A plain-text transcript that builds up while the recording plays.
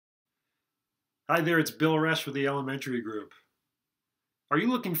Hi there, it's Bill Resch with the Elementary Group. Are you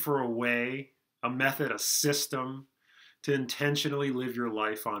looking for a way, a method, a system to intentionally live your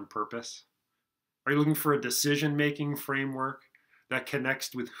life on purpose? Are you looking for a decision-making framework that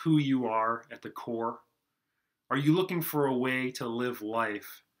connects with who you are at the core? Are you looking for a way to live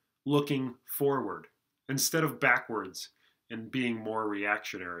life looking forward instead of backwards and being more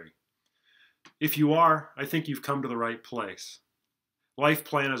reactionary? If you are, I think you've come to the right place.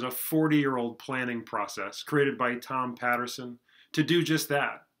 LifePlan is a 40-year-old planning process created by Tom Patterson to do just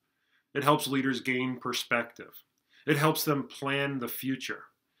that. It helps leaders gain perspective. It helps them plan the future.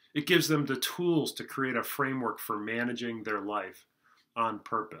 It gives them the tools to create a framework for managing their life on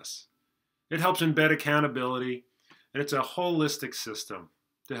purpose. It helps embed accountability, and it's a holistic system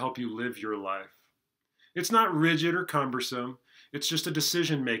to help you live your life. It's not rigid or cumbersome. It's just a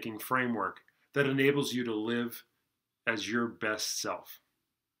decision-making framework that enables you to live as your best self.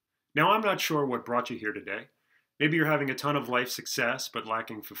 Now, I'm not sure what brought you here today. Maybe you're having a ton of life success but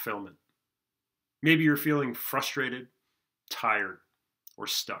lacking fulfillment. Maybe you're feeling frustrated, tired, or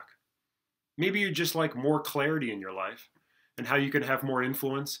stuck. Maybe you just like more clarity in your life and how you can have more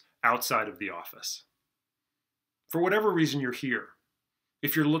influence outside of the office. For whatever reason you're here,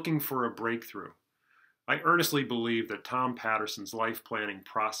 if you're looking for a breakthrough, I earnestly believe that Tom Patterson's life planning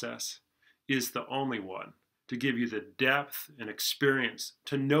process is the only one to give you the depth and experience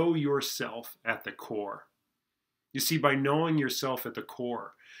to know yourself at the core. You see, by knowing yourself at the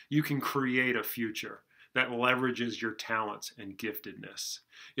core, you can create a future that leverages your talents and giftedness.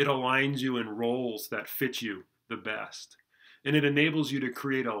 It aligns you in roles that fit you the best. And it enables you to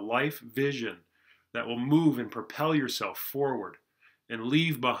create a life vision that will move and propel yourself forward and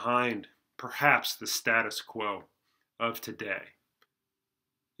leave behind perhaps the status quo of today.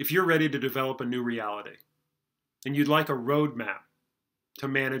 If you're ready to develop a new reality, and you'd like a roadmap to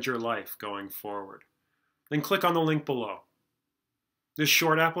manage your life going forward, then click on the link below. This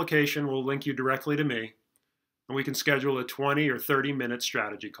short application will link you directly to me, and we can schedule a 20 or 30-minute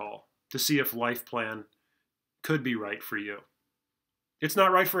strategy call to see if LifePlan could be right for you. It's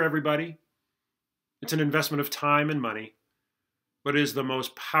not right for everybody. It's an investment of time and money, but it is the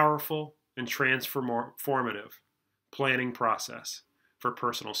most powerful and transformative planning process for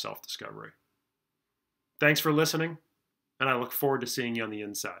personal self-discovery. Thanks for listening, and I look forward to seeing you on the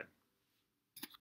inside.